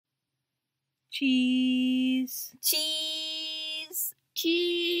Cheese. Cheese.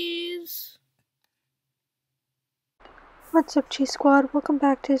 Cheese. What's up, Cheese Squad? Welcome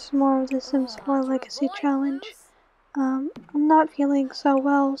back to some more of the Sims 4 Legacy Challenge. I'm not feeling so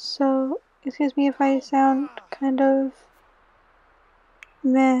well, so excuse me if I sound kind of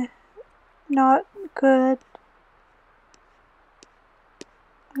meh, not good.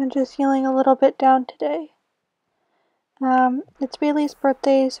 I'm just feeling a little bit down today. It's Bailey's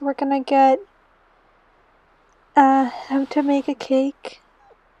birthday, so we're gonna get him to make a cake.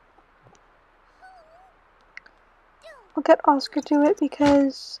 I'll get Oscar to it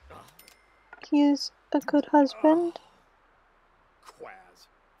because he's a good husband.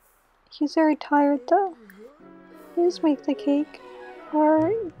 He's very tired though. Please make the cake.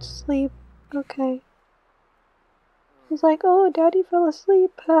 Or sleep. Okay. He's like, oh, Daddy fell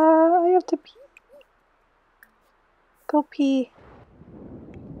asleep. I have to pee. Go pee.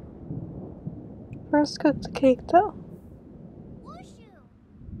 First cook the cake though.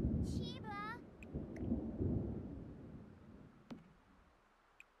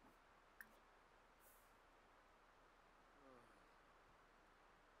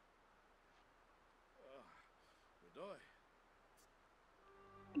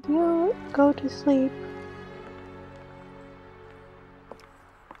 You go to sleep.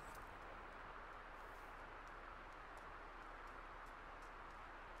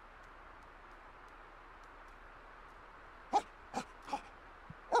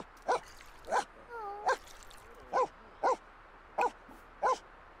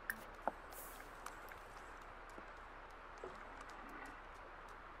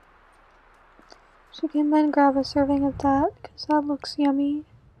 She can then grab a serving of that, because that looks yummy.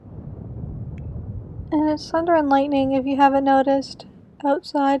 And it's thunder and lightning, if you haven't noticed,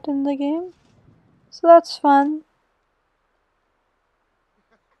 outside in the game. So that's fun.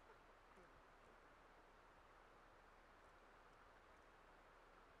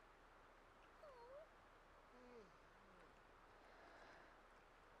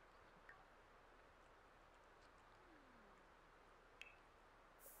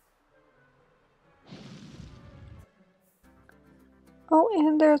 Oh,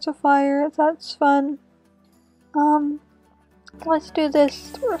 and there's a fire. That's fun. Let's do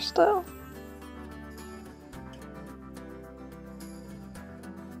this first though.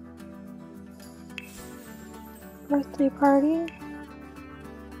 Birthday party.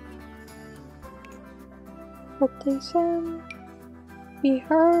 Birthday Sim. Be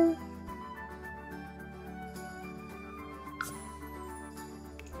her.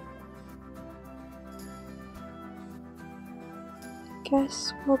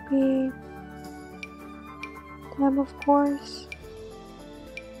 Guests will be them, of course.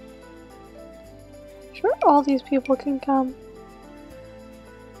 Sure, all these people can come.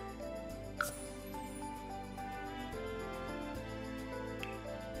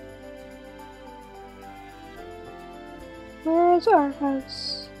 Where is our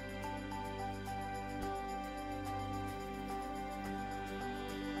house?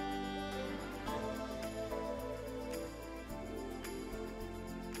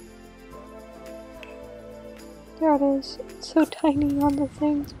 There it is. It's so tiny on the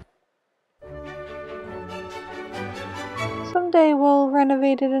thing. Someday we'll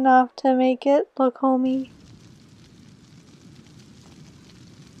renovate it enough to make it look homey.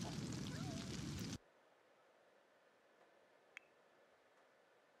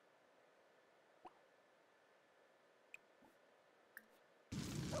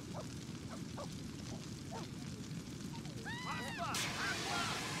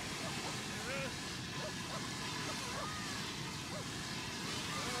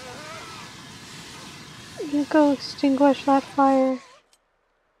 You go extinguish that fire.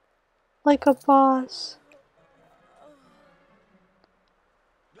 Like a boss.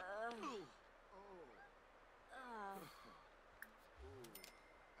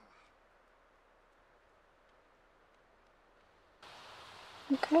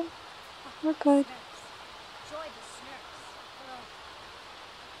 Okay, we're good.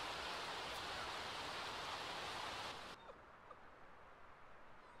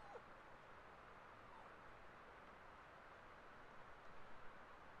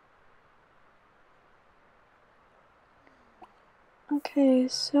 Okay,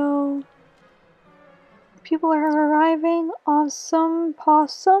 so people are arriving. Awesome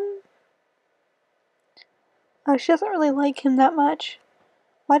Possum. Oh, she doesn't really like him that much.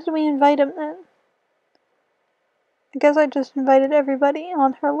 Why did we invite him then? I guess I just invited everybody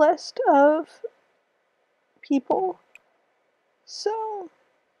on her list of people. So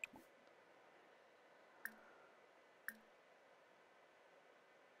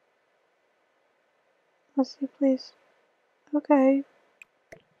Let's see, please. Okay.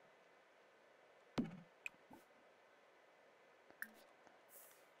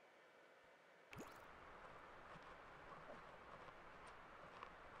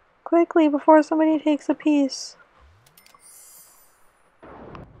 Quickly, before somebody takes a piece.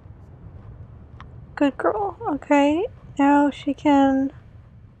 Good girl. Okay, now she can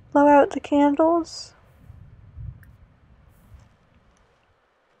blow out the candles.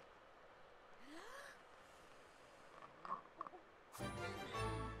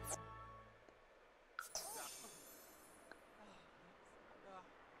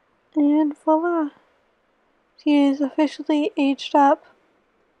 And voila. She is officially aged up.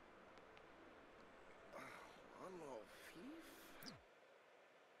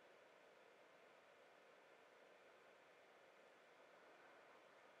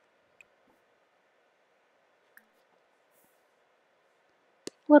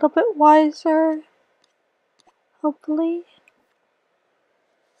 A little bit wiser, hopefully.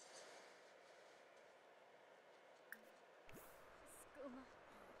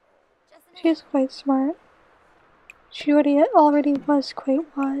 She's quite smart. She already was quite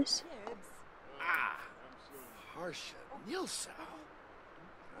wise.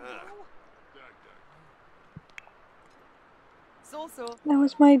 That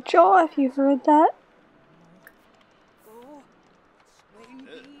was my jaw, if you heard that.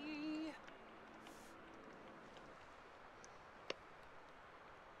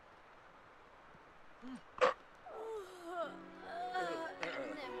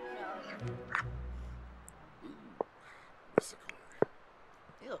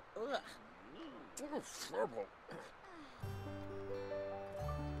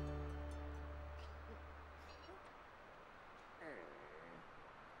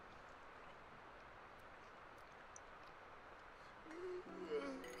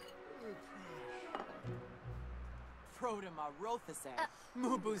 Prodema Rothase,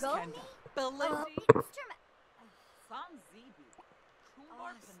 Mubus Kenda, Belizzi, Samzibi,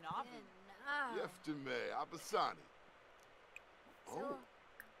 Kumar Panabi. Yeftime Abasani. Oh.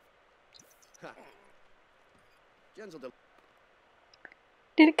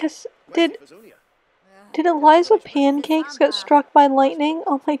 Did Eliza Pancakes get struck by lightning?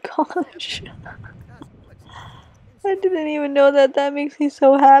 Oh my gosh. I didn't even know that. That makes me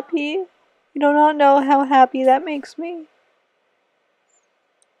so happy. You do not know how happy that makes me.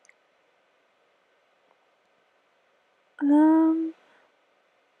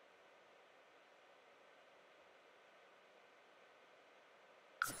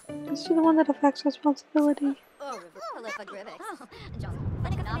 Let's do the one that affects responsibility.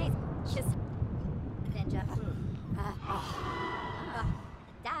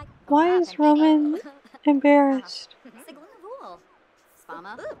 Why is Roman embarrassed?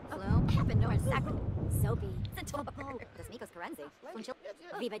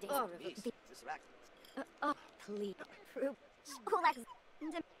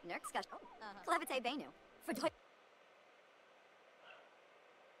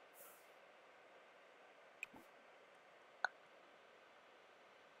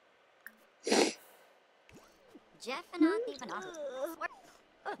 Jeff and I even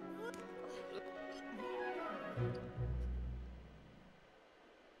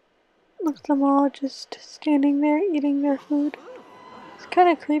Look at them all just standing there eating their food. It's kind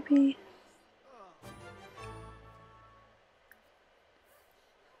of creepy.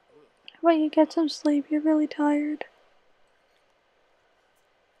 How about you get some sleep? You're really tired.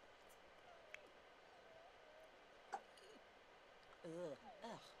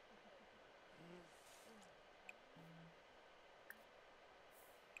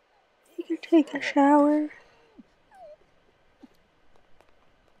 You can take a shower.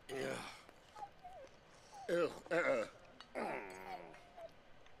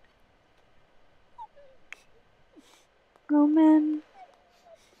 Roman.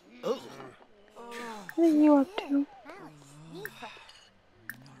 What are you up to?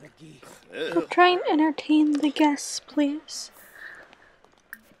 Go try and entertain the guests, please.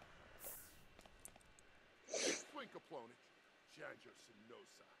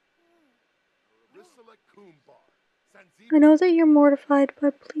 I know that you're mortified,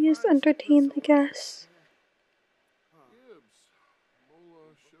 but please entertain the guests.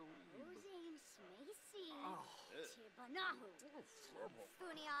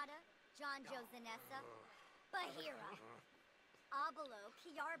 John Josanessa, Bahira, Abalo,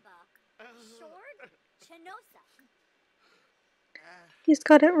 Kiarba, Shord, Chenosa. He's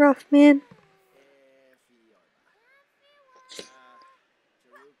got it rough, man.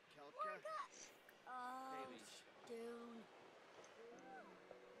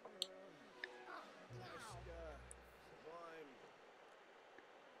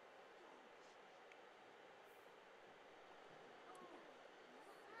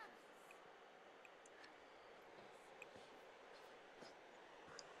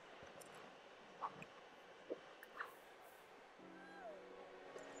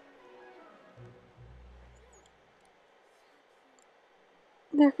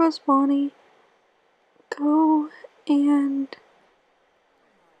 There goes Bonnie. Go and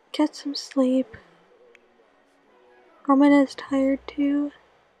get some sleep. Roman is tired too.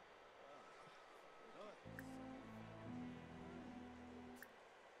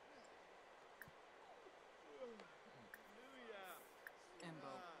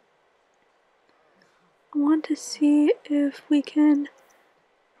 I want to see if we can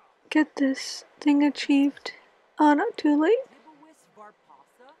get this thing achieved. Oh, not too late.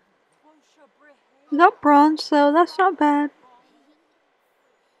 We got bronze though, that's not bad.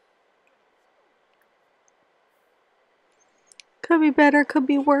 Could be better, could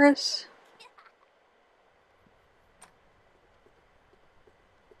be worse.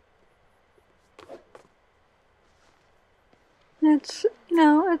 It's, you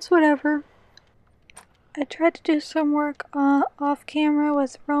know, it's whatever. I tried to do some work off camera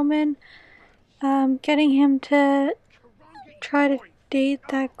with Roman, getting him to try to date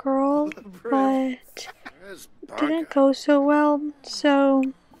that girl, but it didn't go so well, so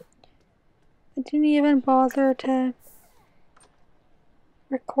I didn't even bother to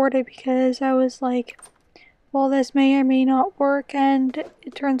record it because I was like, well, this may or may not work, and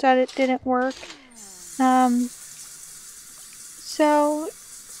it turns out it didn't work. So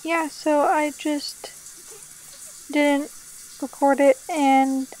yeah, so I just didn't record it,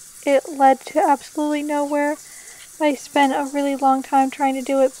 and it led to absolutely nowhere. I spent a really long time trying to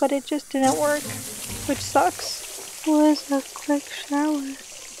do it, but it just didn't work, which sucks. It was a quick shower.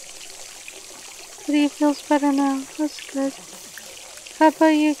 But he feels better now, that's good. How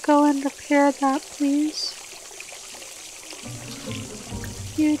about you go and repair that, please?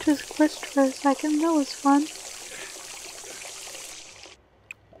 You just glitched for a second, that was fun.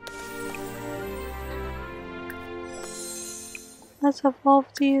 Let's evolve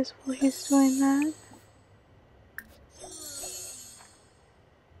these while he's doing that.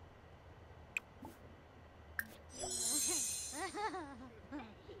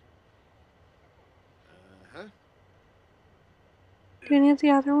 Do any of the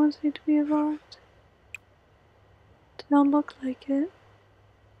other ones need to be evolved? They don't look like it.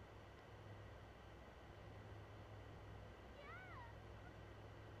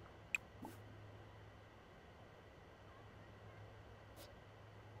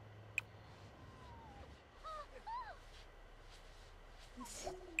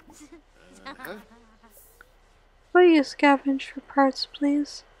 Will you scavenge for parts,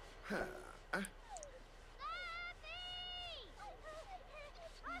 please?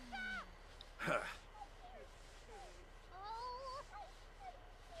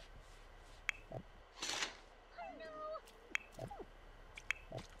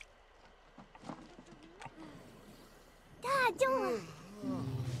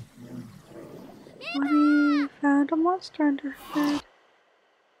 Bonnie found a monster under her bed.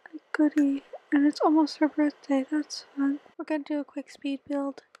 A goodie. And it's almost her birthday, that's fun. We're gonna do a quick speed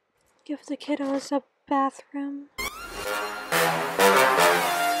build. Give the kiddos a bathroom. Daytime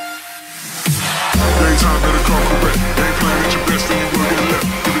better come correct. Ain't playing at your best, then you will get left.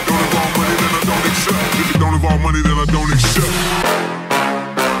 If it don't involve money, then I don't accept. If it don't involve money, then I don't accept.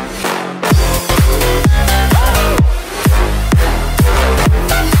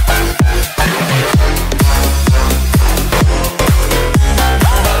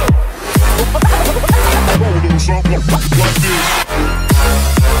 Something like this.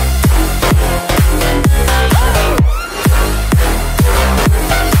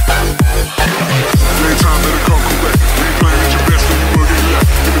 Daytime better come correct. Ain't playing at your best, then you will get left.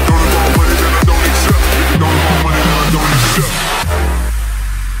 If it don't involve money, then I don't accept. If it don't involve money, then I don't accept.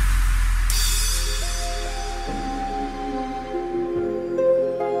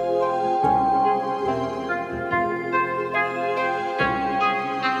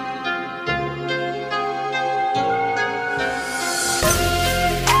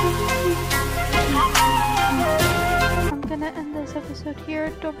 Episode here.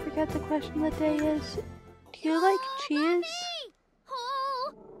 Don't forget the question of the day is, do you like cheese?